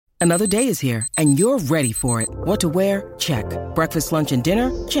Another day is here, and you're ready for it. What to wear? Check. Breakfast, lunch, and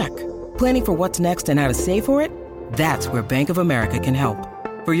dinner? Check. Planning for what's next and how to save for it? That's where Bank of America can help.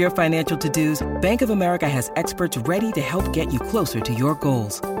 For your financial to-dos, Bank of America has experts ready to help get you closer to your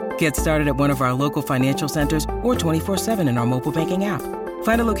goals. Get started at one of our local financial centers or 24/7 in our mobile banking app.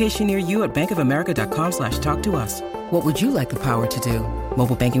 Find a location near you at bankofamerica.com/talktous. What would you like the power to do?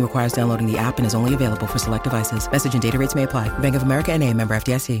 Mobile banking requires downloading the app and is only available for select devices. Message and data rates may apply. Bank of America N.A., member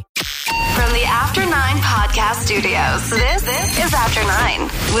FDIC. From the After 9 podcast studios, this is After 9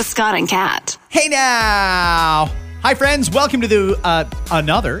 with Scott and Kat. Hey now! Hi friends, welcome to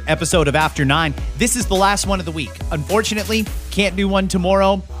another episode of After 9. This is the last one of the week. Unfortunately, can't do one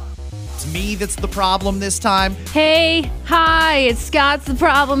tomorrow. It's me that's the problem this time. Hey, hi, it's Scott's the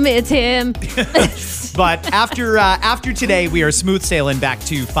problem, it's him. But after today, we are smooth sailing back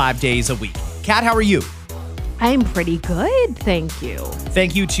to 5 days a week. Kat, how are you? I'm pretty good, thank you.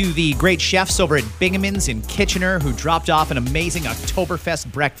 Thank you to the great chefs over at Bingaman's in Kitchener who dropped off an amazing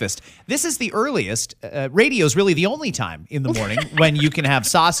Oktoberfest breakfast. This is the earliest. Radio is really the only time in the morning when you can have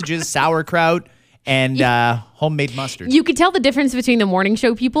sausages, sauerkraut, and homemade mustard. You could tell the difference between the morning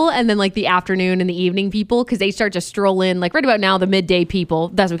show people and then like the afternoon and the evening people because they start to stroll in. Like right about now, the midday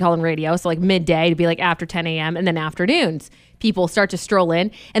people, that's what we call in radio. So like midday to be like after 10 a.m. and then afternoons. People start to stroll in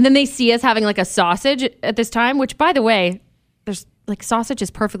and then they see us having like a sausage at this time, which by the way, there's like sausage is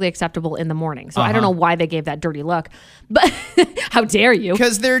perfectly acceptable in the morning. So I don't know why they gave that dirty look, but how dare you?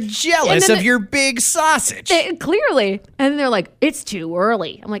 Because they're jealous of your big sausage. Clearly. And they're like, it's too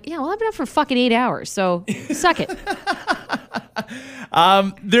early. I'm like, yeah, well, I've been up for fucking 8 hours. So suck it.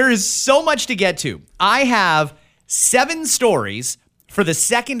 There is so much to get to. I have 7 stories for the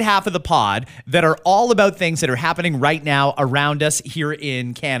second half of the pod that are all about things that are happening right now around us here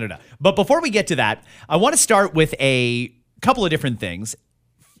in Canada. But before we get to that, I want to start with a couple of different things.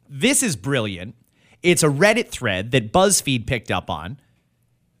 This is brilliant. It's a Reddit thread that BuzzFeed picked up on.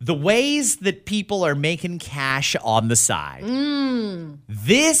 The ways that people are making cash on the side.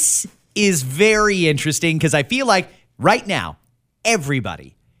 This is very interesting because I feel like right now,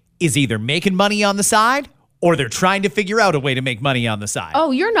 everybody is either making money on the side or they're trying to figure out a way to make money on the side. Oh,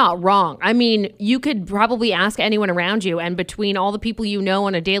 you're not wrong. I mean, you could probably ask anyone around you, and between all the people you know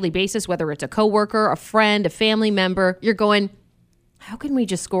on a daily basis, whether it's a coworker, a friend, a family member, you're going, how can we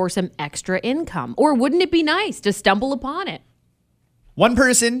just score some extra income? Or wouldn't it be nice to stumble upon it? One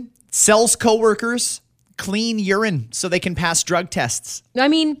person sells coworkers clean urine so they can pass drug tests. I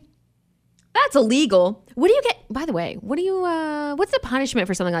mean, that's illegal. What do you get? By the way, what's the punishment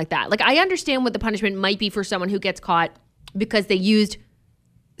for something like that? Like, I understand what the punishment might be for someone who gets caught because they used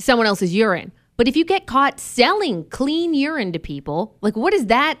someone else's urine. But if you get caught selling clean urine to people, like, what does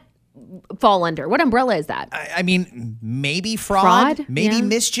that fall under? What umbrella is that? I mean, maybe fraud? Maybe yeah.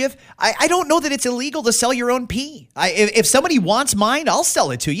 mischief. I don't know that it's illegal to sell your own pee. If somebody wants mine, I'll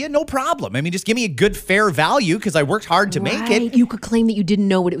sell it to you. No problem. I mean, just give me a good, fair value because I worked hard to make it. You could claim that you didn't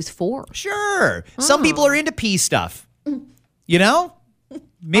know what it was for. Sure. Some people are into pee stuff. You know?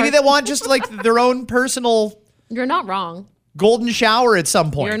 Maybe they want just like their own personal... You're not wrong. Golden shower at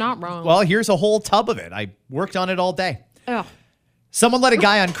some point. You're not wrong. Well, here's a whole tub of it. I worked on it all day. Ugh. Someone let a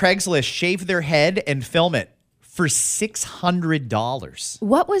guy on Craigslist shave their head and film it for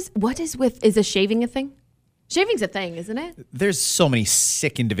 $600. Is a shaving a thing? Shaving's a thing, isn't it? There's so many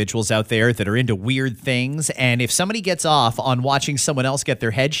sick individuals out there that are into weird things. And if somebody gets off on watching someone else get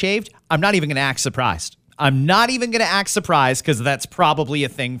their head shaved, I'm not even going to act surprised. I'm not even going to act surprised because that's probably a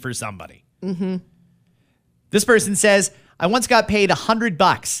thing for somebody. Mm-hmm. This person says, I once got paid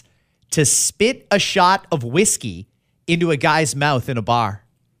 $100 to spit a shot of whiskey into a guy's mouth in a bar.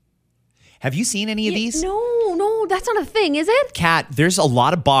 Have you seen any of these? No, that's not a thing, is it? Kat, there's a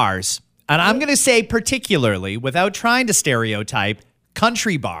lot of bars, and I'm going to say particularly, without trying to stereotype,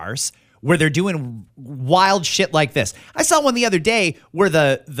 country bars where they're doing wild shit like this. I saw one the other day where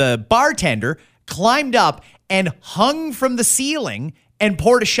the bartender climbed up and hung from the ceiling and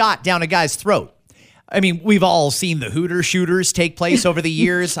poured a shot down a guy's throat. I mean, we've all seen the Hooter shooters take place over the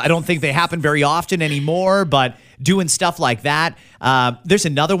years. I don't think they happen very often anymore, but doing stuff like that. There's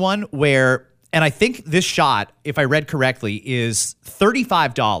another one where, and I think this shot, if I read correctly, is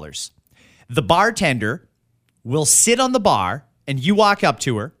 $35. The bartender will sit on the bar and you walk up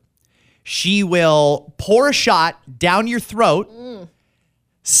to her. She will pour a shot down your throat,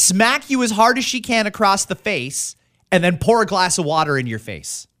 smack you as hard as she can across the face, and then pour a glass of water in your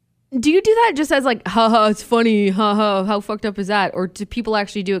face. Do you do that just as like, haha, it's funny, haha, how fucked up is that? Or do people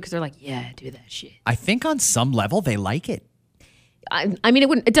actually do it because they're like, yeah, do that shit? I think on some level they like it. I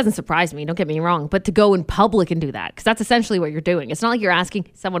mean, it doesn't surprise me. Don't get me wrong, but to go in public and do that, because that's essentially what you're doing. It's not like you're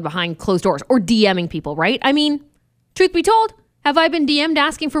asking someone behind closed doors or DMing people, right? I mean, truth be told, have I been DM'd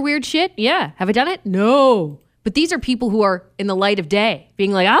asking for weird shit? Yeah. Have I done it? No. But these are people who are in the light of day,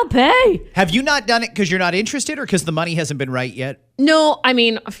 being like, I'll pay. Have you not done it because you're not interested or because the money hasn't been right yet? No, I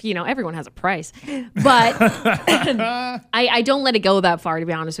mean, everyone has a price, but I don't let it go that far, to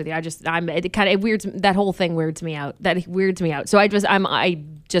be honest with you. That whole thing weirds me out. That weirds me out. So I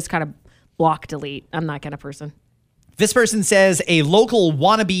just kind of block, delete. I'm that kind of person. This person says a local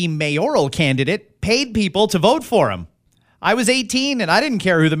wannabe mayoral candidate paid people to vote for him. I was 18 and I didn't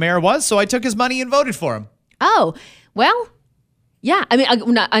care who the mayor was, so I took his money and voted for him. Oh, well, yeah. I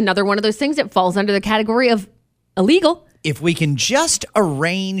mean, another one of those things that falls under the category of illegal. If we can just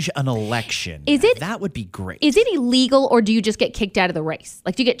arrange an election, that would be great. Is it illegal, or do you just get kicked out of the race?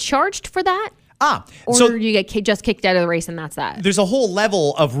 Like, do you get charged for that? Or do you get just kicked out of the race and that's that? There's a whole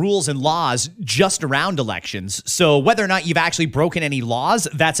level of rules and laws just around elections. So whether or not you've actually broken any laws,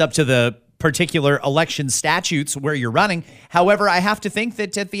 that's up to the particular election statutes where you're running. However, I have to think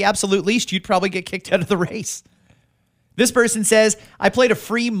that at the absolute least, you'd probably get kicked out of the race. This person says, I played a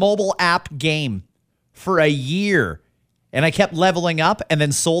free mobile app game for a year and I kept leveling up and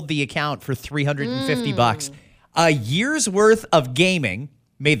then sold the account for $350. A year's worth of gaming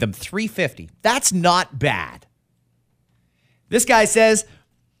made them $350. That's not bad. This guy says,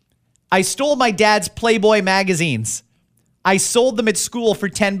 I stole my dad's Playboy magazines. I sold them at school for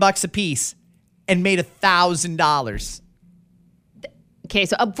 $10 a piece and made $1,000. Okay,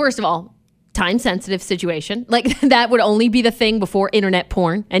 so first of all, time-sensitive situation. Like, that would only be the thing before internet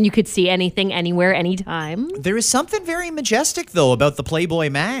porn, and you could see anything, anywhere, anytime. There is something very majestic, though, about the Playboy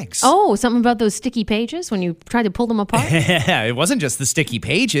mags. Oh, something about those sticky pages when you tried to pull them apart? It wasn't just the sticky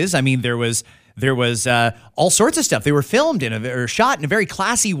pages. I mean, there was all sorts of stuff. They were filmed or shot in a very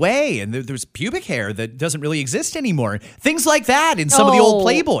classy way, and there was pubic hair that doesn't really exist anymore. Things like that in some of the old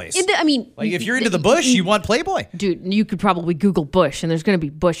Playboys. Like if you're into the Bush, you want Playboy. Dude, you could probably Google Bush, and there's going to be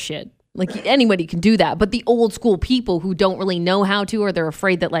Bush shit. Like, anybody can do that. But the old school people who don't really know how to, or they're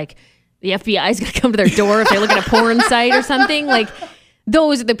afraid that, like, the FBI is going to come to their door if they're looking at a porn site or something, like,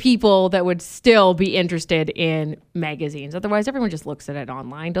 those are the people that would still be interested in magazines. Otherwise, everyone just looks at it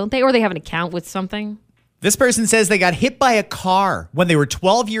online, don't they? Or they have an account with something. This person says they got hit by a car when they were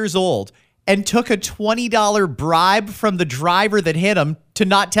 12 years old and took a $20 bribe from the driver that hit him to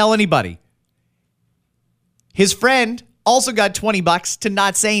not tell anybody. His friend also got $20 to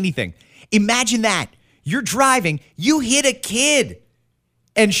not say anything. Imagine that. You're driving, you hit a kid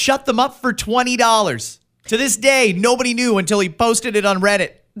and shut them up for $20. To this day, nobody knew until he posted it on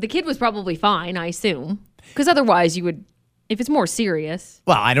Reddit. The kid was probably fine, I assume. Because otherwise you would, if it's more serious.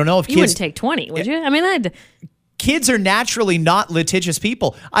 Well, I don't know if you wouldn't take 20, would you? I mean, kids are naturally not litigious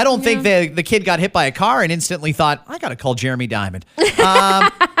people. I don't think the kid got hit by a car and instantly thought, I got to call Jeremy Diamond.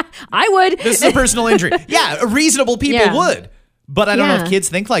 I would. This is a personal injury. Yeah, reasonable people would. But I don't know if kids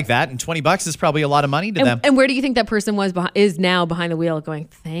think like that, and $20 is probably a lot of money to them. And where do you think that person is now behind the wheel going,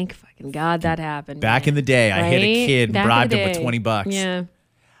 thank fucking God that happened. Back in the day, right? I hit a kid and bribed him with $20. Yeah.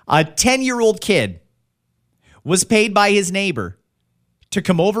 A 10-year-old kid was paid by his neighbor to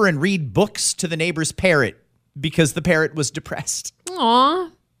come over and read books to the neighbor's parrot because the parrot was depressed.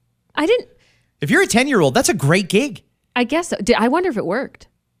 Aw. If you're a 10-year-old, that's a great gig. I guess so. I wonder if it worked.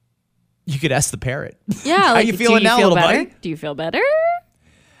 You could ask the parrot. Yeah. How you feeling now, little buddy? Do you feel better?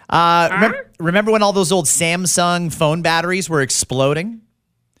 Remember when all those old Samsung phone batteries were exploding?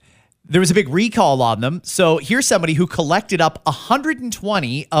 There was a big recall on them. So here's somebody who collected up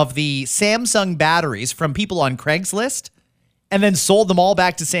 120 of the Samsung batteries from people on Craigslist and then sold them all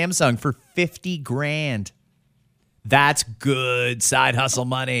back to Samsung for $50,000. That's good side hustle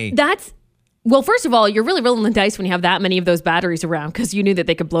money. Well, first of all, you're really rolling the dice when you have that many of those batteries around because you knew that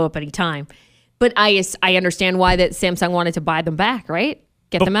they could blow up any time. But I understand why that Samsung wanted to buy them back, right?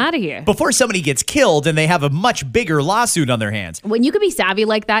 Get them out of here. Before somebody gets killed and they have a much bigger lawsuit on their hands. When you could be savvy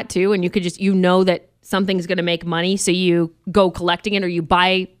like that too, and you could that something's going to make money, so you go collecting it or you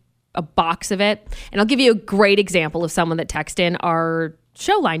buy a box of it. And I'll give you a great example of someone that texted in our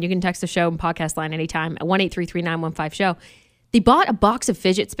show line. You can text the show and podcast line anytime at 1-833-915-SHOW. They bought a box of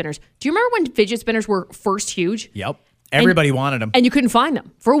fidget spinners. Do you remember when fidget spinners were first huge? Yep. Everybody wanted them. And you couldn't find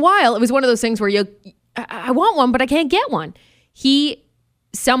them. For a while, it was one of those things where I want one, but I can't get one. He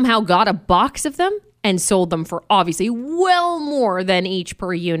somehow got a box of them and sold them for obviously well more than each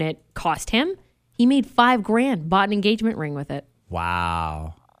per unit cost him. He made $5,000, bought an engagement ring with it.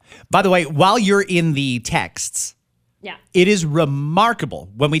 Wow. By the way, while you're in the texts, it is remarkable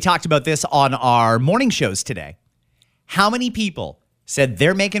when we talked about this on our morning shows today, how many people said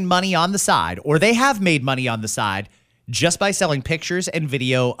they're making money on the side, or they have made money on the side just by selling pictures and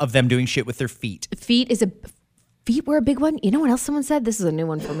video of them doing shit with their feet. Feet were a big one. You know what else someone said? This is a new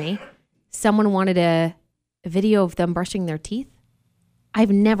one for me. Someone wanted a video of them brushing their teeth.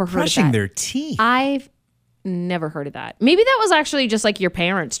 I've never heard of that. Brushing their teeth? I've never heard of that. Maybe that was actually just like your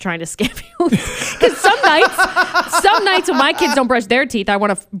parents trying to scam you. Because some nights when my kids don't brush their teeth, I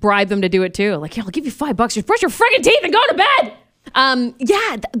want to bribe them to do it too. Like, yeah, I'll give you $5. Just brush your friggin' teeth and go to bed.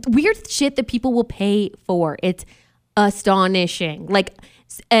 Weird shit that people will pay for. It's astonishing. Like,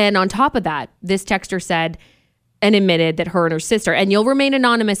 and on top of that, this texter said and admitted that her and her sister, and you'll remain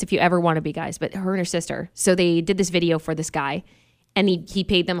anonymous if you ever want to be, guys, but her and her sister. So they did this video for this guy, and he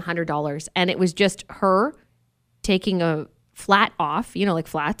paid them $100, and it was just her taking a flat off, like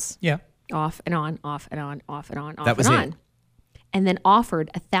flats. Yeah. Off and on, off and on, off and on, off that was and on. it. And then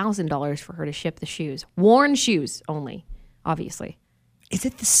offered $1,000 for her to ship the shoes. Worn shoes only, obviously. Is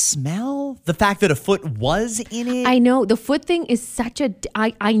it the smell? The fact that a foot was in it? I know. The foot thing is such a...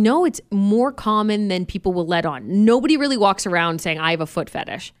 I know it's more common than people will let on. Nobody really walks around saying, I have a foot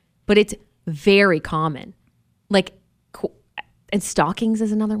fetish. But it's very common. Like, and stockings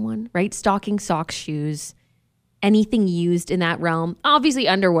is another one, right? Stockings, socks, shoes, anything used in that realm. Obviously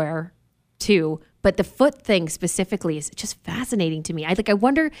underwear, too. But the foot thing specifically is just fascinating to me. I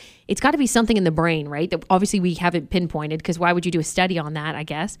wonder, it's got to be something in the brain, right? That obviously we haven't pinpointed, because why would you do a study on that, I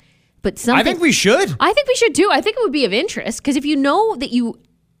guess? But something, I think we should. I think we should too. I think it would be of interest, because if you know that you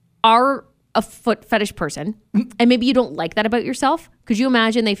are a foot fetish person and maybe you don't like that about yourself, could you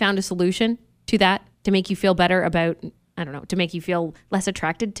imagine they found a solution to that to make you feel better about, I don't know, to make you feel less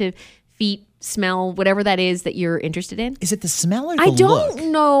attracted to feet, smell, whatever that is that you're interested in? Is it the smell or the I look?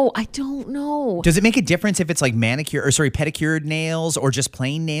 I don't know. Does it make a difference if it's like pedicured nails or just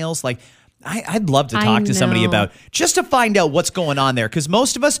plain nails? Like, I'd love to talk to somebody about, just to find out what's going on there, because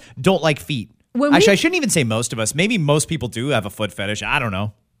most of us don't like feet. Actually, I shouldn't even say most of us. Maybe most people do have a foot fetish. I don't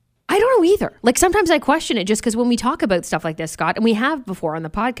know. I don't know either. Like, sometimes I question it, just because when we talk about stuff like this, Scott, and we have before on the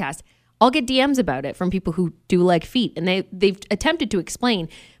podcast, I'll get DMs about it from people who do like feet, and they've attempted to explain.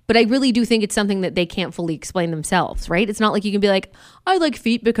 But I really do think it's something that they can't fully explain themselves, right? It's not like you can be like, I like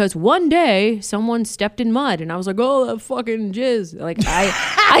feet because one day someone stepped in mud and I was like, oh, that fucking jizz. Like,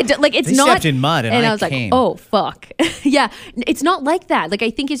 it's they not. Stepped in mud and I was came. like, oh, fuck. Yeah. It's not like that. Like,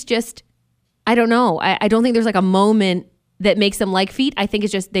 I think it's just, I don't know. I don't think there's like a moment that makes them like feet. I think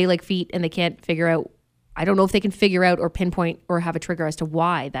it's just they like feet and they can't figure out. I don't know if they can figure out or pinpoint or have a trigger as to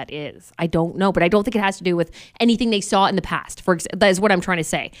why that is. I don't know, but I don't think it has to do with anything they saw in the past. That is what I'm trying to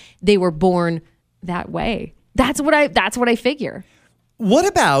say. They were born that way. That's what I figure. What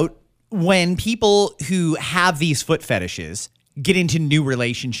about when people who have these foot fetishes get into new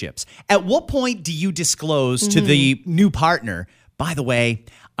relationships? At what point do you disclose to the new partner, by the way,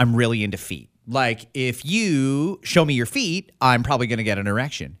 I'm really into feet? Like, if you show me your feet, I'm probably going to get an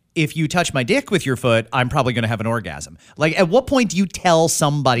erection. If you touch my dick with your foot, I'm probably going to have an orgasm. Like, at what point do you tell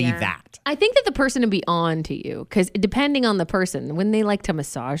somebody that? I think that the person would be on to you, because depending on the person, when they like to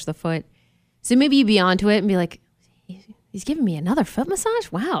massage the foot, so maybe you'd be onto it and be like, he's giving me another foot massage?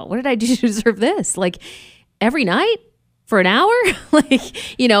 Wow, what did I do to deserve this? Like, every night? For an hour?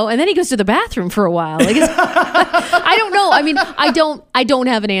 And then he goes to the bathroom for a while. Like, I don't know. I mean, I don't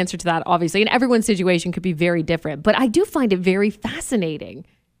have an answer to that, obviously. And everyone's situation could be very different. But I do find it very fascinating.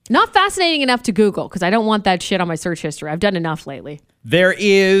 Not fascinating enough to Google, because I don't want that shit on my search history. I've done enough lately. There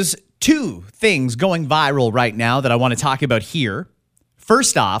is 2 things going viral right now that I want to talk about here.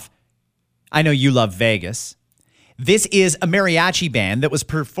 First off, I know you love Vegas. This is a mariachi band that was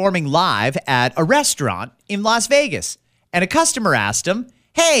performing live at a restaurant in Las Vegas. And a customer asked him,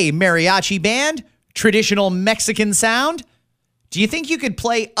 hey, mariachi band, traditional Mexican sound? Do you think you could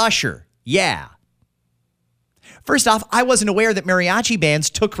play Usher? Yeah. First off, I wasn't aware that mariachi bands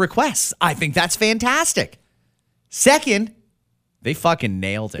took requests. I think that's fantastic. Second, they fucking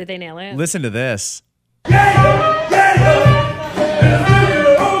nailed it. Did they nail it? Listen to this.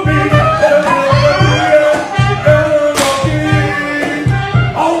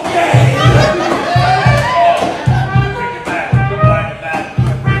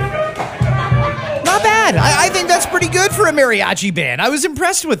 I think that's pretty good for a mariachi band. I was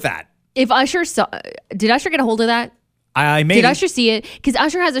impressed with that. If Usher saw, did Usher get a hold of that? Did Usher see it? Because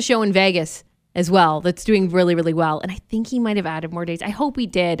Usher has a show in Vegas as well that's doing really, really well. And I think he might have added more days. I hope he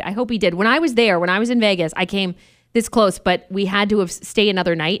did. When I was there, when I was in Vegas, I came this close, but we had to stay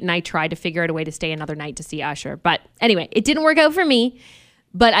another night. And I tried to figure out a way to stay another night to see Usher. But anyway, it didn't work out for me.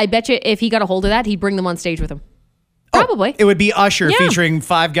 But I bet you if he got a hold of that, he'd bring them on stage with him. Probably. Oh, it would be Usher featuring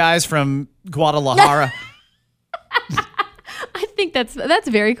 5 guys from Guadalajara. I think that's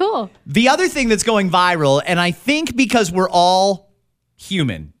very cool. The other thing that's going viral, and I think because we're all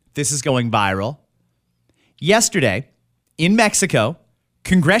human, this is going viral. Yesterday, in Mexico,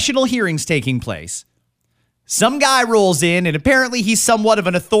 congressional hearings taking place. Some guy rolls in, and apparently he's somewhat of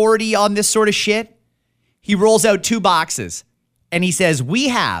an authority on this sort of shit. He rolls out 2 boxes, and he says, we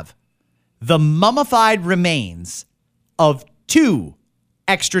have the mummified remains of 2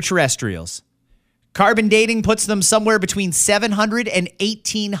 extraterrestrials. Carbon dating puts them somewhere between 700 and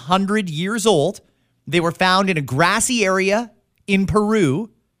 1,800 years old. They were found in a grassy area in Peru.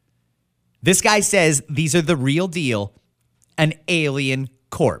 This guy says these are the real deal, an alien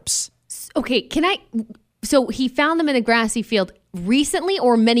corpse. Okay, so he found them in a grassy field recently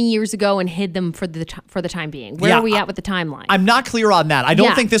or many years ago and hid them for the time being? Where are we at with the timeline? I'm not clear on that. I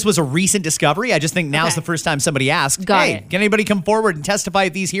don't think this was a recent discovery. I just think now's the first time somebody asked, can anybody come forward and testify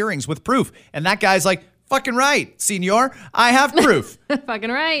at these hearings with proof? And that guy's like, fucking right, senor. I have proof.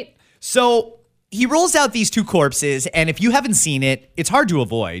 Fucking right. So he rolls out these 2 corpses, and if you haven't seen it, it's hard to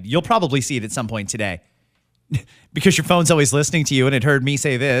avoid. You'll probably see it at some point today. Because your phone's always listening to you and it heard me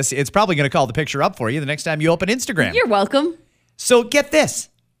say this, it's probably going to call the picture up for you the next time you open Instagram. You're welcome. So get this.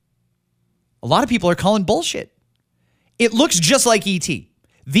 A lot of people are calling bullshit. It looks just like E.T.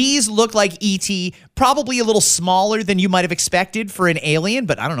 These look like E.T., probably a little smaller than you might have expected for an alien,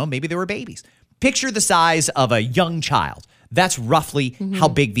 but I don't know, maybe they were babies. Picture the size of a young child. That's roughly how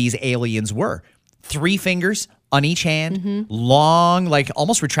big these aliens were. 3 fingers on each hand, long, like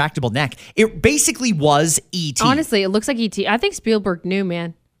almost retractable neck. It basically was E.T. Honestly, it looks like E.T. I think Spielberg knew,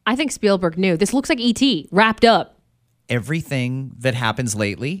 man. I think Spielberg knew. This looks like E.T. wrapped up. Everything that happens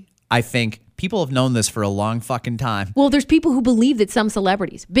lately, I think people have known this for a long fucking time. Well, there's people who believe that some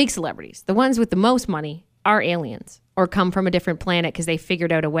celebrities, big celebrities, the ones with the most money, are aliens or come from a different planet because they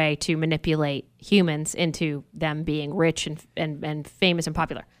figured out a way to manipulate humans into them being rich and famous and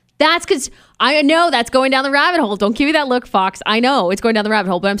popular. That's because I know that's going down the rabbit hole. Don't give me that look, Fox. I know it's going down the rabbit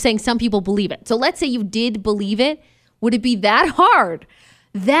hole, but I'm saying some people believe it. So let's say you did believe it. Would it be that hard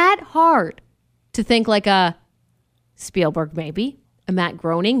to think like a Spielberg, maybe a Matt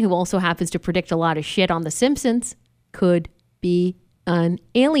Groening, who also happens to predict a lot of shit on The Simpsons, could be an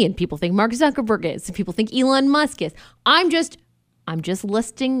alien? People think Mark Zuckerberg is. People think Elon Musk is. I'm just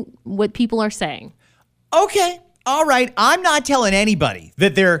listing what people are saying. Okay. All right, I'm not telling anybody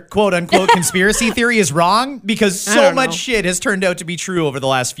that their quote-unquote conspiracy theory is wrong because so much shit has turned out to be true over the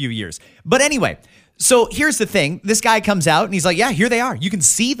last few years. But anyway, so here's the thing. This guy comes out and he's like, yeah, here they are. You can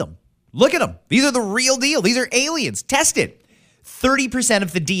see them. Look at them. These are the real deal. These are aliens. Test it. 30%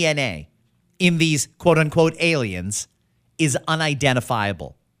 of the DNA in these quote-unquote aliens is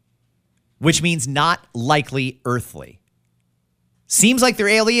unidentifiable, which means not likely earthly. Seems like they're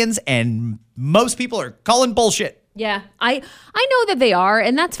aliens, and most people are calling bullshit. Yeah, I know that they are,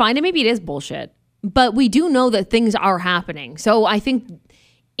 and that's fine. And maybe it is bullshit. But we do know that things are happening. So I think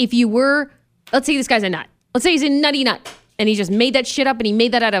if you were, let's say this guy's a nut. Let's say he's a nutty nut, and he just made that shit up, and he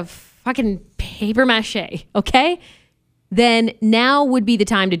made that out of fucking paper mache, okay? Then now would be the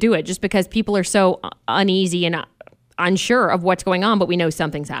time to do it, just because people are so uneasy and unsure of what's going on, but we know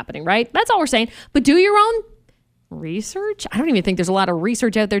something's happening, right? That's all we're saying. But do your own research. I don't even think there's a lot of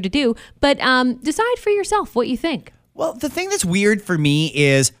research out there to do, but decide for yourself what you think. Well, the thing that's weird for me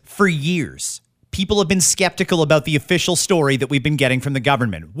is for years, people have been skeptical about the official story that we've been getting from the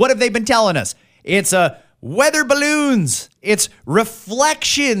government. What have they been telling us? It's weather balloons. It's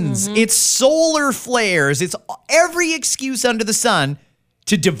reflections. It's solar flares. It's every excuse under the sun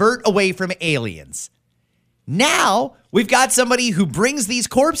to divert away from aliens. Now, we've got somebody who brings these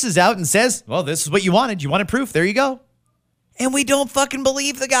corpses out and says, well, this is what you wanted. You wanted proof. There you go. And we don't fucking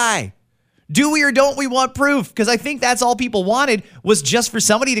believe the guy. Do we or don't we want proof? Because I think that's all people wanted was just for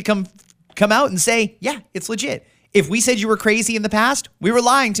somebody to come out and say, yeah, it's legit. If we said you were crazy in the past, we were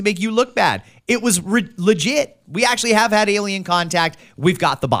lying to make you look bad. It was legit. We actually have had alien contact. We've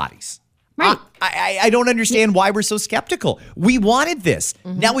got the bodies. Right. I don't understand why we're so skeptical. We wanted this.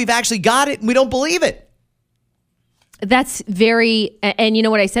 Now we've actually got it and we don't believe it. That's very, and you know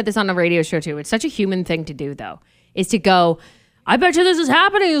what? I said this on a radio show too. It's such a human thing to do, though, is to go, I bet you this is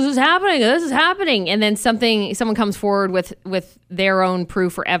happening. This is happening. This is happening. And then someone comes forward with their own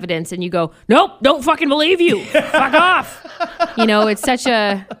proof or evidence, and you go, nope, don't fucking believe you. Fuck off. You know, it's such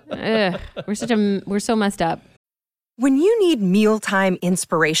a, we're so messed up. When you need mealtime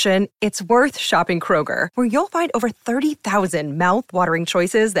inspiration, it's worth shopping Kroger, where you'll find over 30,000 mouth-watering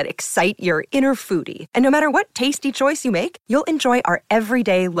choices that excite your inner foodie. And no matter what tasty choice you make, you'll enjoy our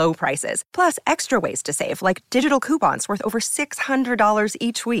everyday low prices, plus extra ways to save, like digital coupons worth over $600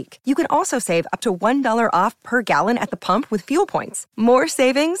 each week. You can also save up to $1 off per gallon at the pump with fuel points. More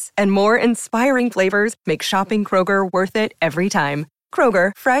savings and more inspiring flavors make shopping Kroger worth it every time.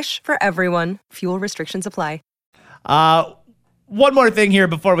 Kroger, fresh for everyone. Fuel restrictions apply. One more thing here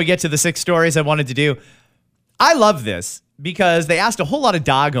before we get to the 6 stories I wanted to do. I love this because they asked a whole lot of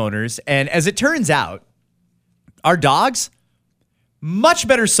dog owners, and as it turns out, our dogs, much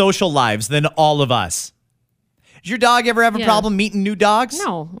better social lives than all of us. Did your dog ever have a problem meeting new dogs?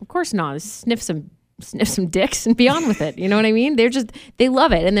 No, of course not. Sniff some dicks and be on with it. You know what I mean? They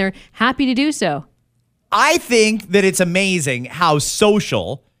love it and they're happy to do so. I think that it's amazing how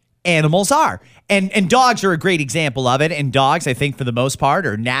social animals are. And dogs are a great example of it. And dogs, I think, for the most part,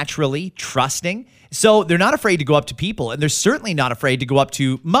 are naturally trusting. So they're not afraid to go up to people. And they're certainly not afraid to go up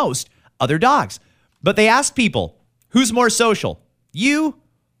to most other dogs. But they asked people, who's more social, you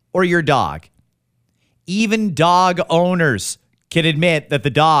or your dog? Even dog owners can admit that the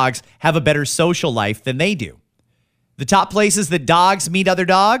dogs have a better social life than they do. The top places that dogs meet other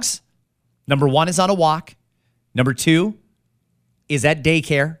dogs, number 1 is on a walk. Number 2 is at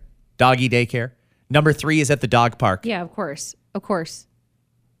daycare, doggy daycare. Number 3 is at the dog park. Yeah, of course. Of course.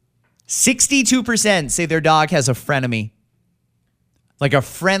 62% say their dog has a frenemy. Like a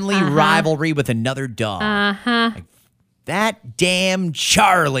friendly rivalry with another dog. Like, that damn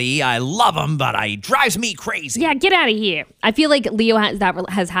Charlie, I love him, but he drives me crazy. Yeah, get out of here. I feel like Leo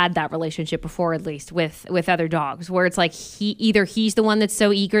has had that relationship before, at least with other dogs, where it's like he's the one that's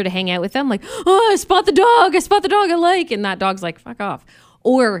so eager to hang out with them, like, oh, I spot the dog I like, and that dog's like, fuck off.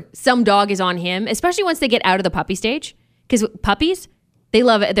 Or some dog is on him, especially once they get out of the puppy stage, because puppies, they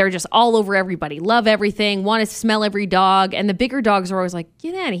love it. They're just all over everybody, love everything, want to smell every dog, and the bigger dogs are always like,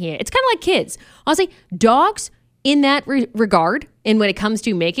 get out of here. It's kind of like kids. Honestly, dogs, in that regard, and when it comes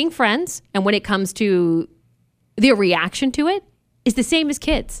to making friends and when it comes to their reaction to it, is the same as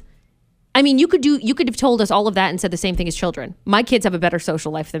kids. I mean, you could have told us all of that and said the same thing as children. My kids have a better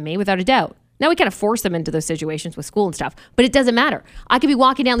social life than me, without a doubt. Now we kind of force them into those situations with school and stuff, but it doesn't matter. I could be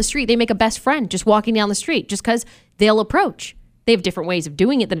walking down the street. They make a best friend just walking down the street just because they'll approach. They have different ways of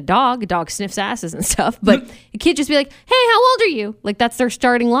doing it than a dog. A dog sniffs asses and stuff, but a kid just be like, hey, how old are you? Like, that's their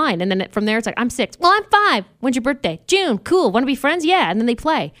starting line. And then from there, it's like, I'm 6. Well, I'm 5. When's your birthday? June. Cool. Want to be friends? Yeah. And then they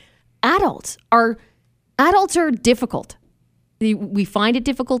play. Adults are difficult. We find it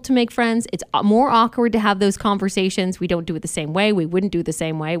difficult to make friends. It's more awkward to have those conversations. We don't do it the same way. We wouldn't do it the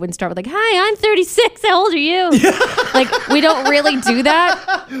same way. Wouldn't start with like, hi, I'm 36. How old are you? Like, we don't really do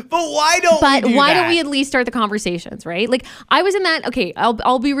that. But why don't we at least start the conversations, right? Like, I was in that, okay,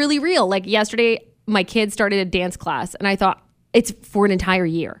 I'll be really real. Like, yesterday, my kids started a dance class, and I thought, it's for an entire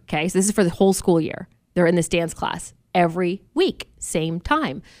year, okay? So this is for the whole school year. They're in this dance class every week, same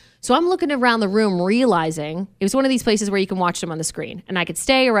time. So I'm looking around the room, realizing it was one of these places where you can watch them on the screen, and I could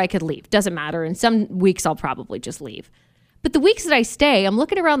stay or I could leave. Doesn't matter. And some weeks I'll probably just leave. But the weeks that I stay, I'm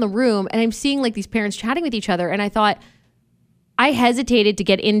looking around the room and I'm seeing like these parents chatting with each other. And I thought, I hesitated to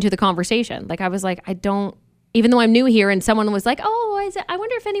get into the conversation. Like, I was like, even though I'm new here, and someone was like, oh, I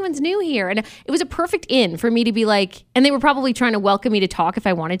wonder if anyone's new here. And it was a perfect in for me to be like, and they were probably trying to welcome me to talk if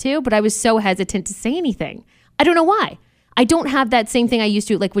I wanted to, but I was so hesitant to say anything. I don't know why. I don't have that same thing I used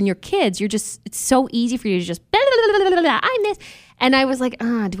to. Like, when you're kids, it's so easy for you to just, blah, blah, blah, blah, blah, I'm this. And I was like,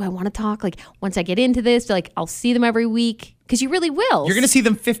 do I want to talk? Like, once I get into this, like, I'll see them every week. Because you really will. You're going to see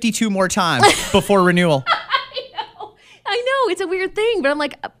them 52 more times before renewal. I know. It's a weird thing. But I'm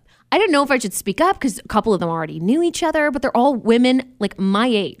like, I don't know if I should speak up because a couple of them already knew each other. But they're all women like my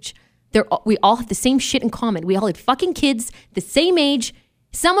age. We all have the same shit in common. We all had fucking kids the same age.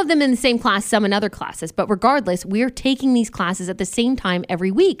 Some of them in the same class, some in other classes. But regardless, we're taking these classes at the same time every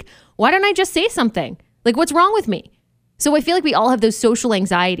week. Why don't I just say something? Like, what's wrong with me? So I feel like we all have those social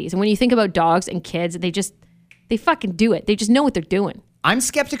anxieties. And when you think about dogs and kids, they fucking do it. They just know what they're doing. I'm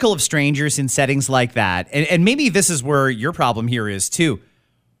skeptical of strangers in settings like that. And maybe this is where your problem here is too.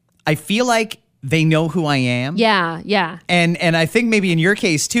 I feel like they know who I am. Yeah. And I think maybe in your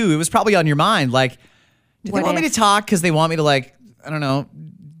case too, it was probably on your mind. Like, do they want me to talk because they want me to, like, I don't know,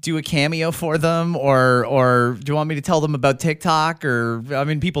 do a cameo for them, or do you want me to tell them about TikTok, or I'm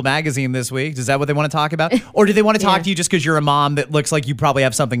in People Magazine this week? Is that what they want to talk about? Or do they want to talk to you just because you're a mom that looks like you probably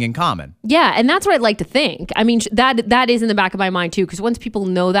have something in common? Yeah, and that's what I'd like to think. I mean, that is in the back of my mind too, because once people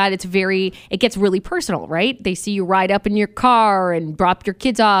know that, it gets really personal, right? They see you ride up in your car and drop your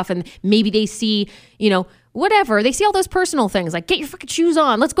kids off, and maybe they see, whatever. They see all those personal things like, get your fucking shoes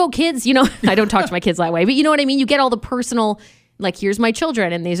on. Let's go, kids. You know, I don't talk to my kids that way, but you know what I mean? You get all the personal, like, here's my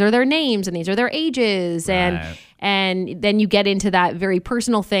children and these are their names and these are their ages. Right. And then you get into that very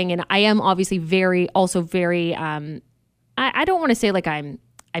personal thing. And I am obviously very, I don't want to say like I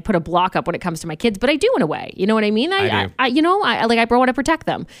put a block up when it comes to my kids, but I do in a way. You know what I mean? I want to protect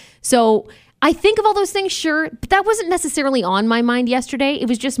them. So I think of all those things, sure, but that wasn't necessarily on my mind yesterday. It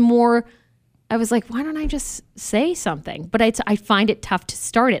was just more, I was like, why don't I just say something? But I find it tough to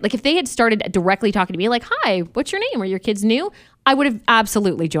start it. Like if they had started directly talking to me like, hi, what's your name? Are your kids new? I would have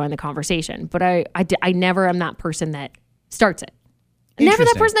absolutely joined the conversation. But I never am that person that starts it. Never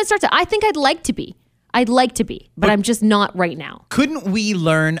that person that starts it. I think I'd like to be, but I'm just not right now. Couldn't we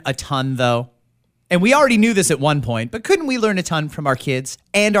learn a ton, though? And we already knew this at one point, but couldn't we learn a ton from our kids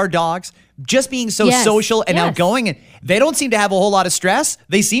and our dogs? Just being so social and outgoing. And they don't seem to have a whole lot of stress.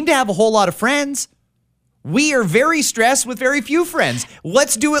 They seem to have a whole lot of friends. We are very stressed with very few friends.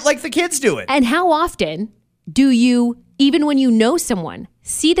 Let's do it like the kids do it. And how often do you, even when you know someone,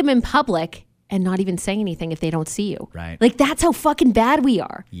 see them in public and not even say anything if they don't see you? Right. Like, that's how fucking bad we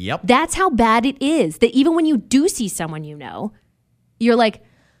are. Yep. That's how bad it is. That even when you do see someone you know, you're like,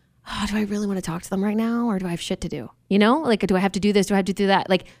 oh, do I really want to talk to them right now? Or do I have shit to do? You know? Like, do I have to do this? Do I have to do that?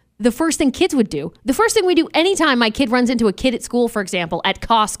 Like, the first thing kids would do, the first thing we do anytime my kid runs into a kid at school, for example, at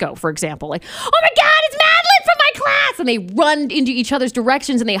Costco, for example, like, oh my God, it's Madeline from my class. And they run into each other's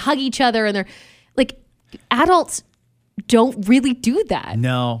directions and they hug each other. And they're like, adults don't really do that.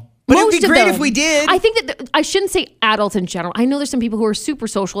 No. But it would be great if we did. I think that I shouldn't say adults in general. I know there's some people who are super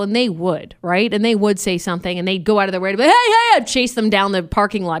social and they would, right? And they would say something and they'd go out of their way to be, hey, I'd chase them down the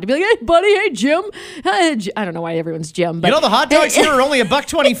parking lot to be like, hey, buddy, hey, Jim. I don't know why everyone's Jim. But you know the hot dogs here are only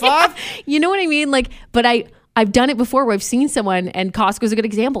 $1.25? You know what I mean? Like, but I've done it before where I've seen someone, and Costco's a good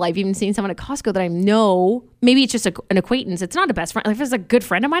example. I've even seen someone at Costco that I know, maybe it's just an acquaintance. It's not a best friend. Like if it's a good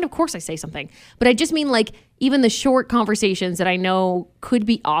friend of mine, of course I say something. But I just mean like even the short conversations that I know could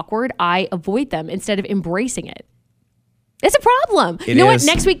be awkward, I avoid them instead of embracing it. It's a problem. You know what?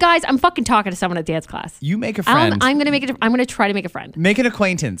 Next week, guys, I'm fucking talking to someone at dance class. You make a friend. I'm gonna try to make a friend. Make an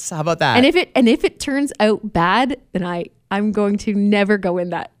acquaintance. How about that? And if it turns out bad, then I'm going to never go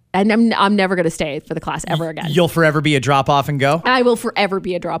in that. And I'm never going to stay for the class ever again. You'll forever be a drop off and go? I will forever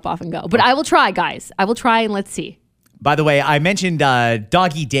be a drop off and go. But I will try, guys. I will try and let's see. By the way, I mentioned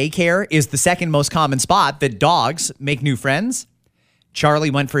doggy daycare is the second most common spot that dogs make new friends. Charlie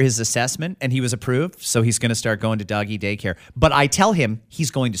went for his assessment and he was approved, so he's going to start going to doggy daycare. But I tell him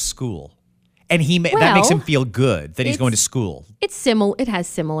he's going to school. And that makes him feel good that he's going to school. It's similar. It has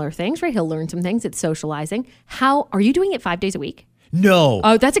similar things, right? He'll learn some things. It's socializing. How are you doing it 5 days a week? No.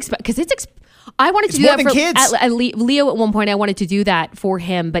 Oh, that's because I wanted to do that for kids. Leo at one point. I wanted to do that for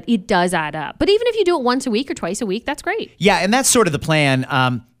him, but it does add up. But even if you do it once a week or twice a week, that's great. Yeah, and that's sort of the plan.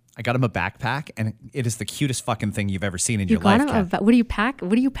 I got him a backpack, and it is the cutest fucking thing you've ever seen in your life. What do you pack?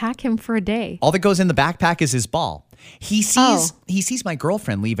 What do you pack him for a day? All that goes in the backpack is his ball. He sees my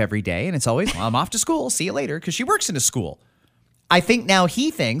girlfriend leave every day, and it's always, well, I'm off to school. See you later, because she works in a school. I think now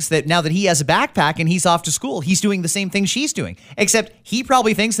he thinks that now that he has a backpack and he's off to school, he's doing the same thing she's doing. Except he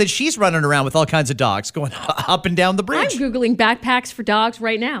probably thinks that she's running around with all kinds of dogs going up and down the bridge. I'm Googling backpacks for dogs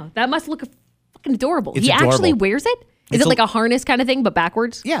right now. That must look fucking adorable. It's adorable. Actually wears it? Is it like a harness kind of thing, but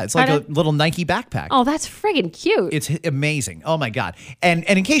backwards? Yeah, it's like a little Nike backpack. Oh, that's friggin' cute. It's amazing. Oh, my God. And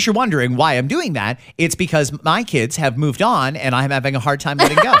in case you're wondering why I'm doing that, it's because my kids have moved on and I'm having a hard time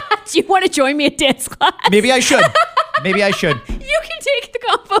letting go. Do you want to join me at dance class? Maybe I should. You can take the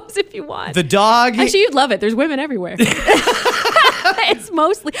combos if you want. The dog. Actually, you'd love it. There's women everywhere. It's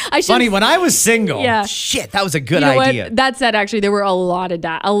mostly. Funny, when I was single, yeah. Shit, that was a good idea. What? That said, actually, there were a lot of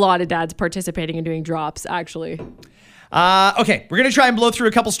dads participating and doing drops, actually. Okay, we're going to try and blow through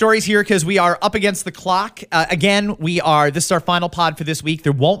a couple stories here because we are up against the clock. Again, this is our final pod for this week.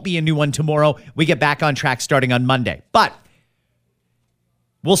 There won't be a new one tomorrow. We get back on track starting on Monday. But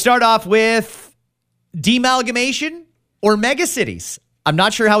we'll start off with demalgamation or megacities. I'm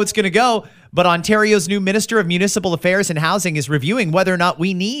not sure how it's going to go, but Ontario's new Minister of Municipal Affairs and Housing is reviewing whether or not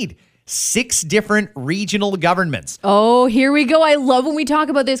we need 6 different regional governments. Oh, here we go. I love when we talk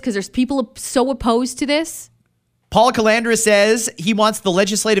about this because there's people so opposed to this. Paul Calandra says he wants the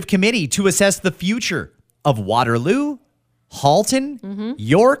Legislative Committee to assess the future of Waterloo, Halton,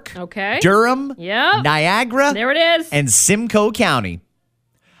 York, Durham, Niagara, there it is, and Simcoe County.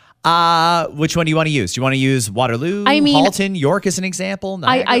 Which one do you want to use? Do you want to use Waterloo, Halton, York as an example?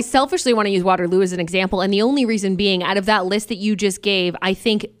 I selfishly want to use Waterloo as an example. And the only reason being, out of that list that you just gave, I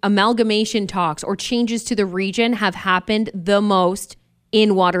think amalgamation talks or changes to the region have happened the most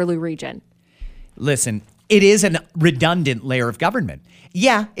in Waterloo region. Listen, it is a redundant layer of government.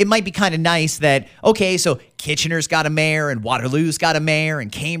 Yeah, it might be kind of nice that, okay, so Kitchener's got a mayor and Waterloo's got a mayor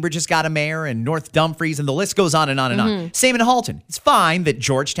and Cambridge has got a mayor and North Dumfries and the list goes on and on and on. Same in Halton. It's fine that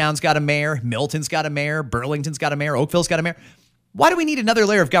Georgetown's got a mayor, Milton's got a mayor, Burlington's got a mayor, Oakville's got a mayor. Why do we need another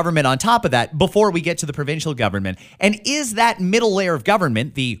layer of government on top of that before we get to the provincial government? And is that middle layer of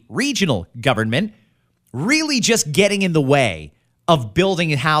government, the regional government, really just getting in the way of building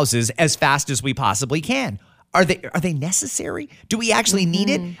houses as fast as we possibly can? Are they necessary? Do we actually need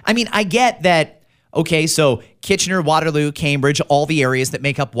it? I mean, I get that, okay, so Kitchener, Waterloo, Cambridge, all the areas that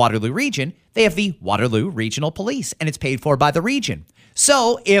make up Waterloo Region, they have the Waterloo Regional Police, and it's paid for by the region.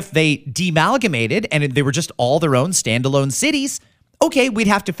 So if they demalgamated and they were just all their own standalone cities, okay, we'd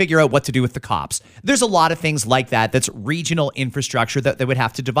have to figure out what to do with the cops. There's a lot of things like that that's regional infrastructure that they would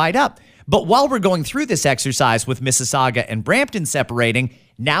have to divide up. But while we're going through this exercise with Mississauga and Brampton separating,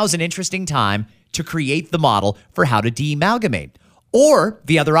 now's an interesting time to create the model for how to deamalgamate. Or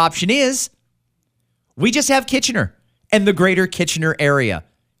the other option is we just have Kitchener and the greater Kitchener area.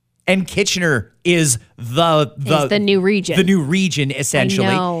 And Kitchener is the new region. The new region, essentially.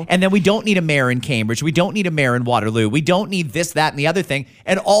 I know. And then we don't need a mayor in Cambridge. We don't need a mayor in Waterloo. We don't need this, that, and the other thing,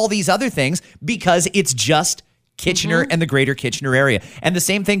 and all these other things because it's just Kitchener and the greater Kitchener area. And the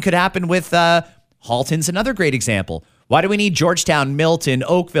same thing could happen with Halton's another great example. Why do we need Georgetown, Milton,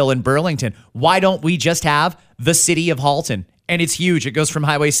 Oakville, and Burlington? Why don't we just have the city of Halton? And it's huge. It goes from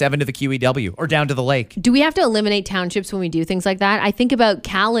Highway 7 to the QEW or down to the lake. Do we have to eliminate townships when we do things like that? I think about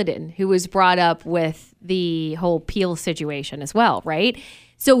Caledon, who was brought up with the whole Peel situation as well, right?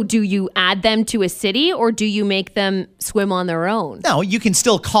 So do you add them to a city or do you make them swim on their own? No, you can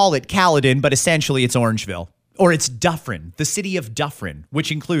still call it Caledon, but essentially it's Orangeville. Or it's Dufferin, the city of Dufferin,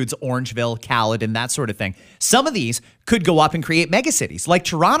 which includes Orangeville, Caledon, that sort of thing. Some of these could go up and create megacities, like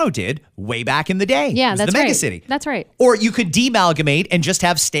Toronto did way back in the day. Yeah, it was that's the right. megacity. That's right. Or you could demalgamate and just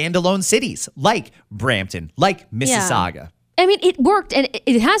have standalone cities, like Brampton, like Mississauga. Yeah. I mean, it worked, and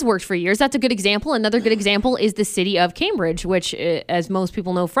it has worked for years. That's a good example. Another good example is the city of Cambridge, which, as most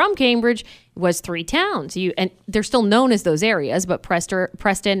people know from Cambridge, was 3 towns. And they're still known as those areas, but Preston,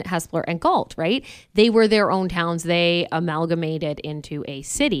 Hespeler, and Galt, right? They were their own towns. They amalgamated into a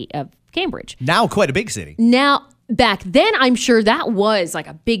city of Cambridge. Now quite a big city. Now, back then, I'm sure that was like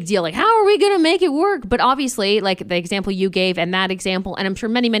a big deal. Like, how are we going to make it work? But obviously, like the example you gave and that example, and I'm sure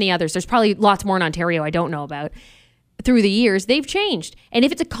many, many others, there's probably lots more in Ontario I don't know about. Through the years, they've changed. And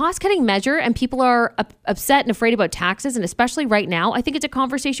if it's a cost-cutting measure and people are upset and afraid about taxes, and especially right now, I think it's a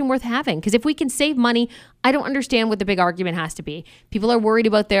conversation worth having. Because if we can save money, I don't understand what the big argument has to be. People are worried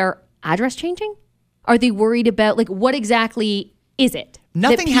about their address changing? Are they worried about, like, what exactly is it?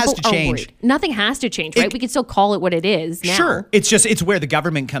 Nothing has to change. Worried? Nothing has to change, right? We can still call it what it is now. Sure. It's where the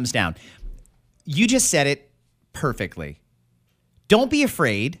government comes down. You just said it perfectly. Don't be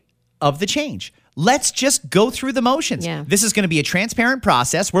afraid of the change. Let's just go through the motions. Yeah. This is going to be a transparent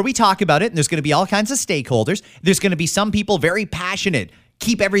process where we talk about it, and there's going to be all kinds of stakeholders. There's going to be some people very passionate,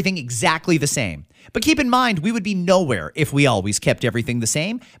 keep everything exactly the same. But keep in mind, we would be nowhere if we always kept everything the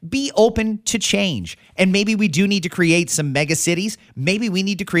same. Be open to change. And maybe we do need to create some mega cities. Maybe we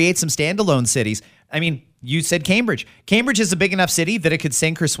need to create some standalone cities. I mean, you said Cambridge. Cambridge is a big enough city that it could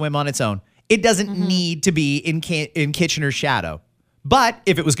sink or swim on its own. It doesn't need to be in Kitchener's shadow. But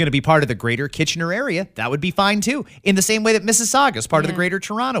if it was going to be part of the greater Kitchener area, that would be fine too, in the same way that Mississauga is part of the greater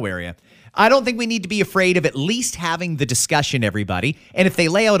Toronto area. I don't think we need to be afraid of at least having the discussion, everybody. And if they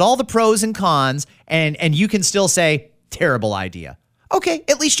lay out all the pros and cons and you can still say, terrible idea. Okay,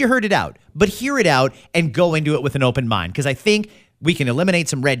 at least you heard it out. But hear it out and go into it with an open mind, because I think we can eliminate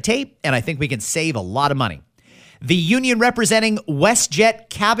some red tape and I think we can save a lot of money. The union representing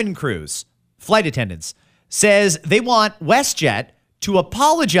WestJet cabin crews, flight attendants, says they want WestJet to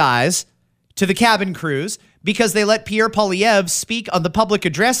apologize to the cabin crews because they let Pierre Poilievre speak on the public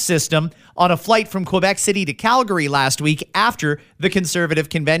address system on a flight from Quebec City to Calgary last week after the Conservative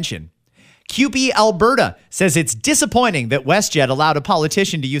convention. CUPE Alberta says it's disappointing that WestJet allowed a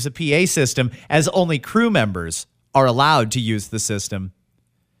politician to use a PA system as only crew members are allowed to use the system.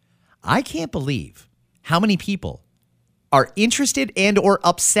 I can't believe how many people are interested and or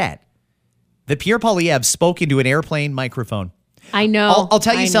upset that Pierre Poilievre spoke into an airplane microphone. I know. I'll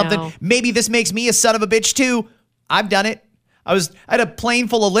tell you something. know. Maybe this makes me a son of a bitch too. I've done it. I had a plane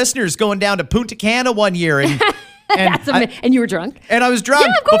full of listeners going down to Punta Cana one year, and and you were drunk? And I was drunk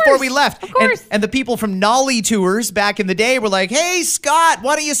Yeah, of course. before we left. Of course. And the people from Nolly Tours back in the day were like, "Hey, Scott,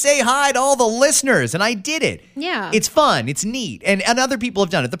 why don't you say hi to all the listeners?" And I did it. Yeah. It's fun. It's neat. And other people have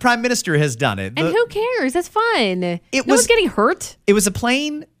done it. The Prime Minister has done it. And who cares? That's fun. No was- one's getting hurt. It was a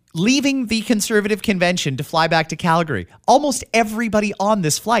plane leaving the conservative convention to fly back to Calgary. Almost everybody on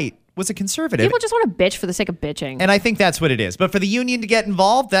this flight was a conservative. People just want to bitch for the sake of bitching. And I think that's what it is. But for the union to get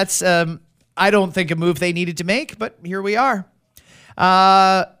involved, that's, I don't think a move they needed to make, but here we are.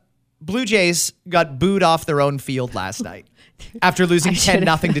 Blue Jays got booed off their own field last night after losing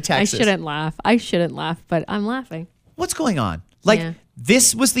 10-0 to Texas. I shouldn't laugh, but I'm laughing. What's going on? Like,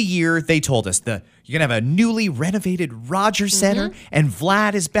 this was the year they told us you're going to have a newly renovated Rogers Center, and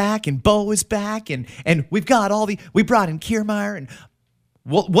Vlad is back, and Bo is back, and we've got we brought in Kiermaier, and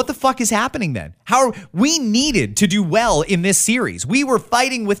what the fuck is happening then? We needed to do well in this series. We were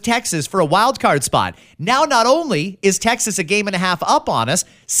fighting with Texas for a wild card spot. Now, not only is Texas a game and a half up on us,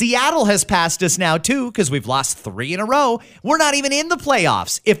 Seattle has passed us now too, because we've lost 3 in a row. We're not even in the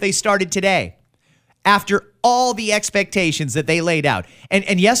playoffs if they started today. After all the expectations that they laid out.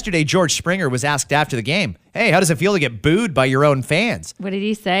 And yesterday, George Springer was asked after the game, hey, how does it feel to get booed by your own fans? What did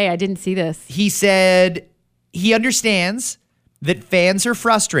he say? I didn't see this. He said he understands that fans are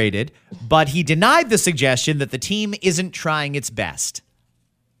frustrated, but he denied the suggestion that the team isn't trying its best.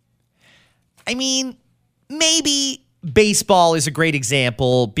 I mean, maybe baseball is a great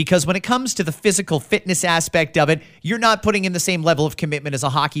example because when it comes to the physical fitness aspect of it, you're not putting in the same level of commitment as a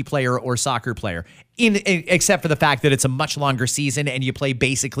hockey player or soccer player, except for the fact that it's a much longer season and you play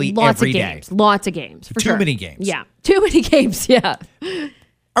basically every day. Lots of games. For sure. Too many games. Yeah. Too many games. Yeah.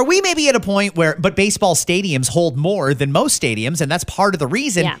 Are we maybe at a point but baseball stadiums hold more than most stadiums, and that's part of the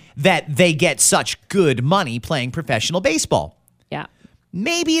reason that they get such good money playing professional baseball? Yeah.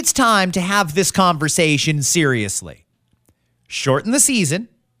 Maybe it's time to have this conversation seriously. Shorten the season,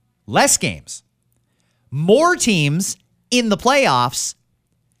 less games, more teams in the playoffs.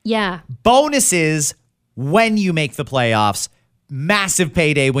 Yeah. Bonuses when you make the playoffs, massive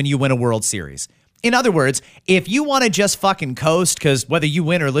payday when you win a World Series. In other words, if you want to just fucking coast because whether you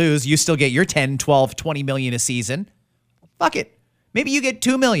win or lose, you still get your 10, 12, 20 million a season, fuck it. Maybe you get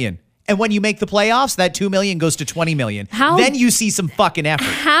 2 million. And when you make the playoffs, that 2 million goes to 20 million. Then you see some fucking effort.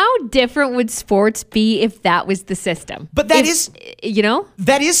 How different would sports be if that was the system? But that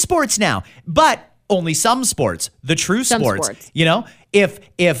is sports now. But only some sports, the true sports. You know, if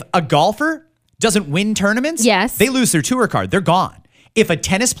a golfer doesn't win tournaments, they lose their tour card. They're gone. If a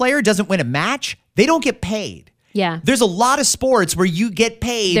tennis player doesn't win a match, they don't get paid. Yeah. There's a lot of sports where you get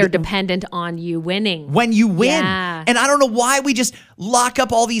paid. They're dependent on you winning. When you win. Yeah. And I don't know why we just lock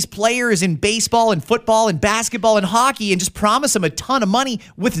up all these players in baseball and football and basketball and hockey and just promise them a ton of money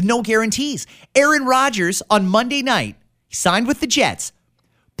with no guarantees. Aaron Rodgers on Monday night, he signed with the Jets,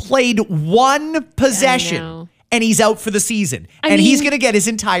 played one possession, and he's out for the season. He's going to get his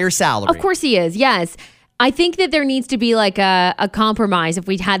entire salary. Of course he is, yes. I think that there needs to be like a compromise if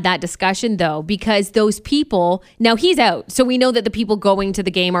we'd had that discussion, though, because those people, now he's out. So we know that the people going to the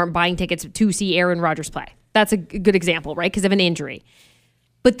game aren't buying tickets to see Aaron Rodgers play. That's a good example, right? Because of an injury.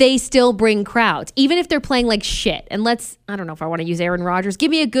 But they still bring crowds, even if they're playing like shit. And I don't know if I want to use Aaron Rodgers. Give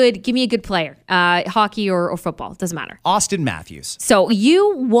me a good player, hockey or football. Doesn't matter. Austin Matthews. So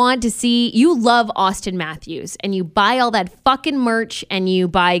you love Austin Matthews and you buy all that fucking merch and you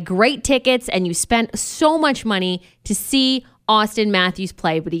buy great tickets and you spend so much money to see Austin Matthews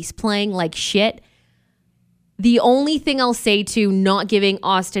play, but he's playing like shit. The only thing I'll say to not giving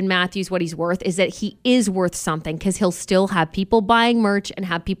Austin Matthews what he's worth is that he is worth something because he'll still have people buying merch and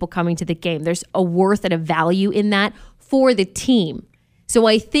have people coming to the game. There's a worth and a value in that for the team. So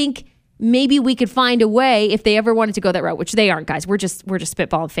I think maybe we could find a way if they ever wanted to go that route, which they aren't, guys. We're just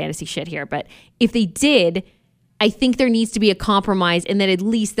spitballing fantasy shit here. But if they did, I think there needs to be a compromise in that at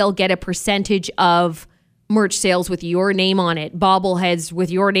least they'll get a percentage of merch sales with your name on it, bobbleheads with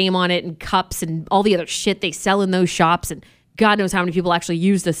your name on it, and cups and all the other shit they sell in those shops. And God knows how many people actually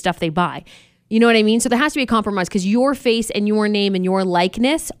use the stuff they buy. You know what I mean? So there has to be a compromise because your face and your name and your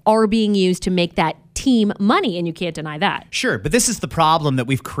likeness are being used to make that team money, and you can't deny that. Sure, but this is the problem that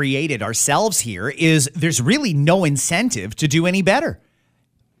we've created ourselves here is there's really no incentive to do any better.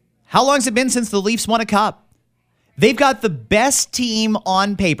 How long has it been since the Leafs won a cup? They've got the best team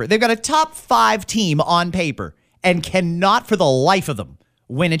on paper. They've got a top 5 team on paper and cannot for the life of them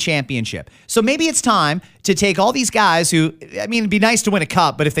win a championship. So maybe it's time to take all these guys who, I mean, it'd be nice to win a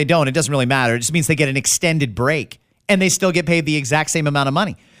cup, but if they don't, it doesn't really matter. It just means they get an extended break and they still get paid the exact same amount of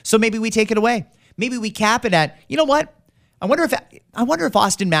money. So maybe we take it away. Maybe we cap it at, you know what? I wonder if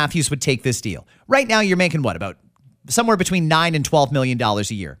Austin Matthews would take this deal. Right now you're making what? About somewhere between $9 and $12 million a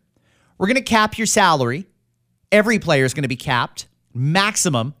year. We're going to cap your salary. Every player is going to be capped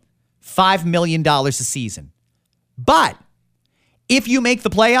maximum $5 million a season. But if you make the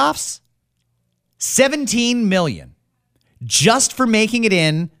playoffs, $17 million just for making it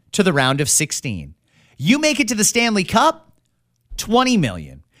in to the round of 16. You make it to the Stanley Cup, $20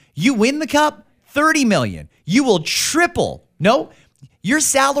 million. You win the cup, $30 million. You will triple. No, your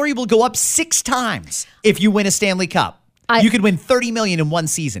salary will go up 6 times if you win a Stanley Cup. You could win $30 million in one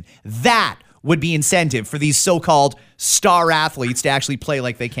season. That would be incentive for these so-called star athletes to actually play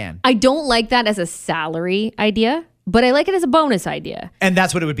like they can. I don't like that as a salary idea, but I like it as a bonus idea. And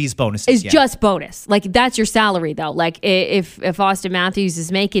that's what it would be as bonuses. It's just bonus. Like, that's your salary, though. Like, if Austin Matthews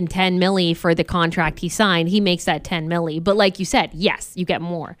is making $10 million for the contract he signed, he makes that $10 million. But like you said, yes, you get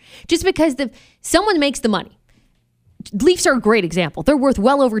more. Just because someone makes the money. Leafs are a great example. They're worth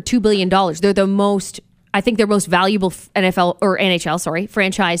well over $2 billion. They're the most... I think they're most valuable NHL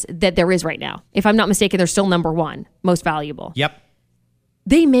franchise that there is right now. If I'm not mistaken, they're still number 1 most valuable. Yep.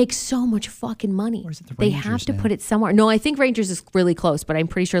 They make so much fucking money. Or is it the they Rangers have to now? put it somewhere. No, I think Rangers is really close, but I'm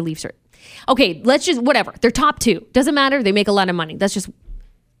pretty sure Leafs are. Okay, let's just, whatever. They're top 2. Doesn't matter. They make a lot of money. That's just,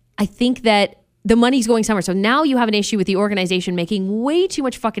 I think that the money's going somewhere. So now you have an issue with the organization making way too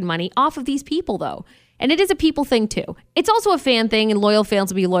much fucking money off of these people, though. And it is a people thing, too. It's also a fan thing, and loyal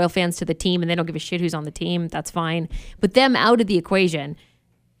fans will be loyal fans to the team, and they don't give a shit who's on the team. That's fine. But them out of the equation,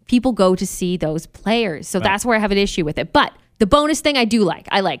 people go to see those players. So that's where I have an issue with it. But the bonus thing I do like.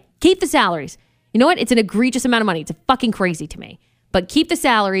 I like keep the salaries. You know what? It's an egregious amount of money. It's fucking crazy to me. But keep the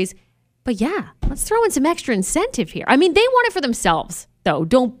salaries. But yeah, let's throw in some extra incentive here. I mean, they want it for themselves, though.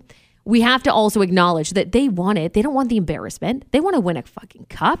 We have to also acknowledge that they want it. They don't want the embarrassment. They want to win a fucking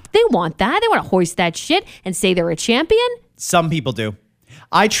cup. They want that. They want to hoist that shit and say they're a champion. Some people do.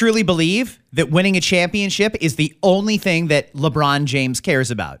 I truly believe that winning a championship is the only thing that LeBron James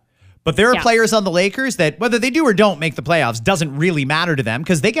cares about. But there are players on the Lakers that whether they do or don't make the playoffs doesn't really matter to them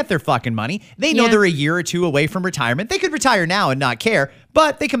because they get their fucking money. They know they're a year or 2 away from retirement. They could retire now and not care,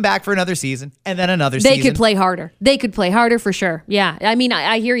 but they come back for another season and then another season. They could play harder. They could play harder for sure. Yeah. I mean,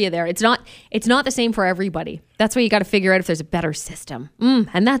 I hear you there. It's not the same for everybody. That's why you got to figure out if there's a better system.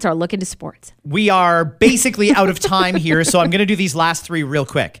 And that's our look into sports. We are basically out of time here, so I'm going to do these last 3 real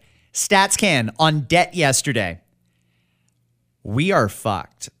quick. StatsCan on debt yesterday. We are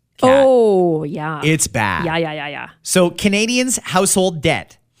fucked. Kat. Oh, yeah. It's bad. Yeah. So Canadians' household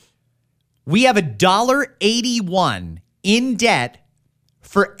debt. We have $1.81 in debt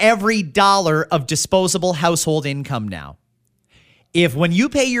for every dollar of disposable household income now. If when you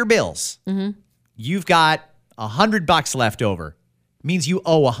pay your bills, you've got $100 left over, it means you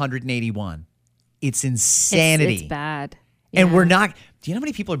owe $181. It's insanity. It's bad. And we're not, do you know how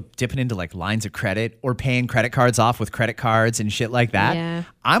many people are dipping into like lines of credit or paying credit cards off with credit cards and shit like that? Yeah.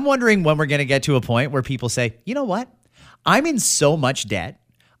 I'm wondering when we're going to get to a point where people say, you know what? I'm in so much debt.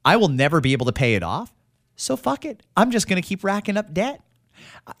 I will never be able to pay it off. So fuck it. I'm just going to keep racking up debt.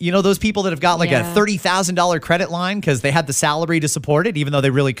 You know, those people that have got like a $30,000 credit line because they had the salary to support it, even though they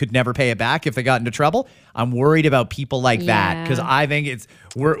really could never pay it back if they got into trouble. I'm worried about people like that because I think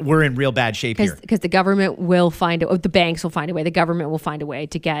we're in real bad shape here. Because the government will the banks will find a way. The government will find a way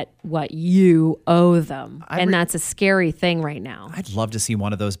to get what you owe them. And that's a scary thing right now. I'd love to see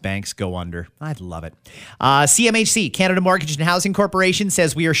one of those banks go under. I'd love it. CMHC, Canada Mortgage and Housing Corporation,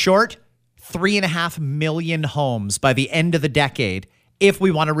 says we are short 3.5 million homes by the end of the decade if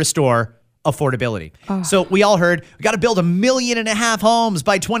we want to restore affordability. So we all heard, we got to build 1.5 million homes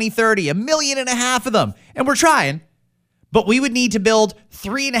by 2030, 1.5 million of them. And we're trying, but we would need to build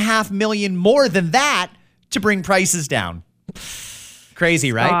 3.5 million more than that to bring prices down.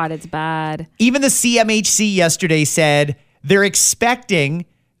 Crazy, right? God, it's bad. Even the CMHC yesterday said they're expecting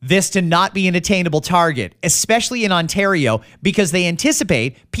this to not be an attainable target, especially in Ontario, because they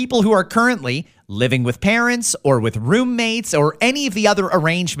anticipate people who are currently living with parents or with roommates or any of the other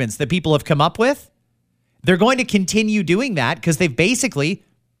arrangements that people have come up with, they're going to continue doing that because they've basically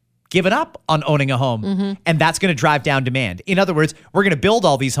given up on owning a home. And that's going to drive down demand. In other words, we're going to build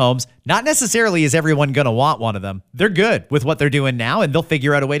all these homes. Not necessarily is everyone going to want one of them. They're good with what they're doing now, and they'll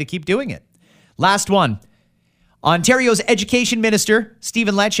figure out a way to keep doing it. Last one. Ontario's Education Minister,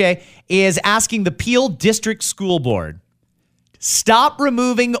 Stephen Lecce, is asking the Peel District School Board, stop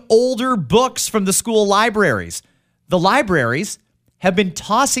removing older books from the school libraries. The libraries have been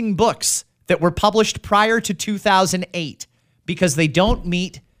tossing books that were published prior to 2008 because they don't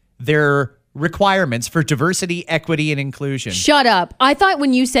meet their requirements for diversity, equity, and inclusion. Shut up. I thought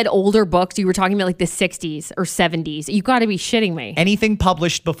when you said older books, you were talking about like the 60s or 70s. You got to be shitting me. Anything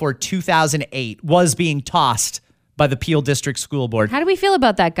published before 2008 was being tossed by the Peel District School Board. How do we feel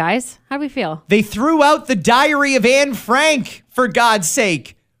about that, guys? How do we feel? They threw out the Diary of Anne Frank, for God's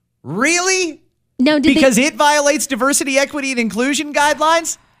sake. Really? No, because it violates diversity, equity, and inclusion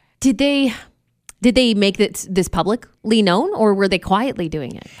guidelines? Did they make this public? known, or were they quietly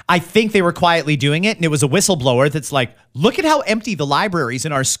doing it? I think they were quietly doing it, and it was a whistleblower that's like, look at how empty the libraries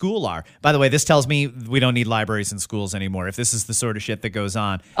in our school are. By the way, this tells me we don't need libraries in schools anymore if this is the sort of shit that goes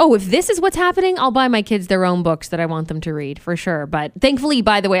on. Oh, if this is what's happening, I'll buy my kids their own books that I want them to read, for sure. But thankfully,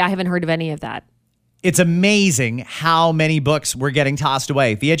 by the way, I haven't heard of any of that. It's amazing how many books were getting tossed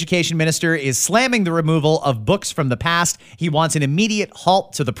away. The education minister is slamming the removal of books from the past. He wants an immediate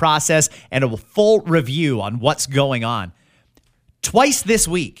halt to the process and a full review on what's going on. Twice this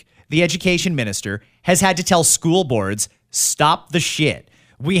week, the education minister has had to tell school boards, stop the shit.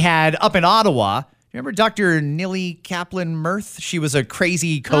 We had up in Ottawa, remember Dr. Nili Kaplan-Murth? She was a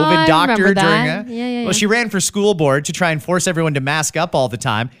crazy COVID doctor during Yeah. Well, she ran for school board to try and force everyone to mask up all the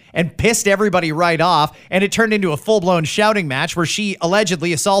time and pissed everybody right off. And it turned into a full-blown shouting match where she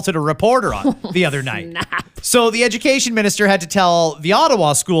allegedly assaulted a reporter on the other night. So the education minister had to tell the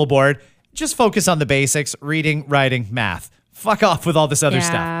Ottawa school board, just focus on the basics, reading, writing, math. Fuck off with all this other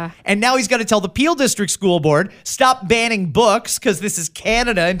stuff. And now he's got to tell the Peel District School Board, stop banning books because this is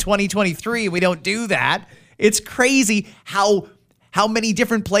Canada in 2023. We don't do that. It's crazy how many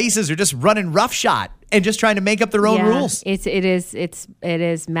different places are just running roughshod and just trying to make up their own rules. It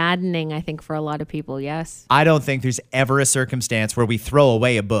is maddening, I think, for a lot of people, yes. I don't think there's ever a circumstance where we throw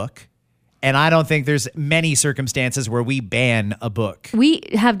away a book. And I don't think there's many circumstances where we ban a book. We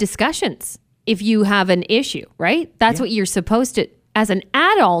have discussions if you have an issue, right? That's what you're supposed to, as an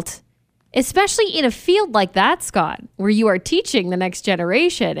adult, especially in a field like that, Scott, where you are teaching the next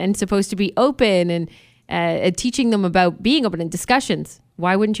generation and supposed to be open and teaching them about being open in discussions.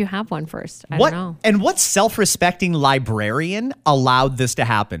 Why wouldn't you have one first? I don't know. And what self-respecting librarian allowed this to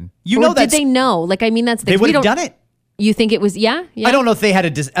happen? Did they know? Like, I mean, that's the they would have done it. You think it was, yeah? I don't know if they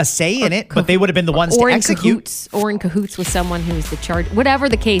had a say in it, but they would have been the ones to execute. Or in cahoots with someone who's the charge. Whatever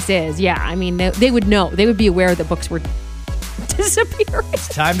the case is, yeah. I mean, they would know. They would be aware that books were disappearing. It's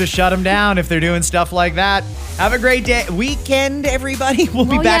time to shut them down if they're doing stuff like that. Have a great weekend, everybody. We'll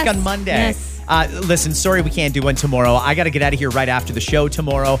be back on Monday. Yes. Listen, sorry we can't do one tomorrow. I got to get out of here right after the show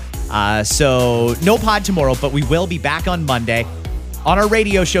tomorrow. So no pod tomorrow, but we will be back on Monday. On our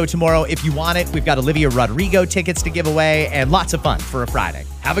radio show tomorrow, if you want it, we've got Olivia Rodrigo tickets to give away and lots of fun for a Friday.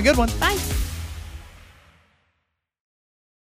 Have a good one. Bye.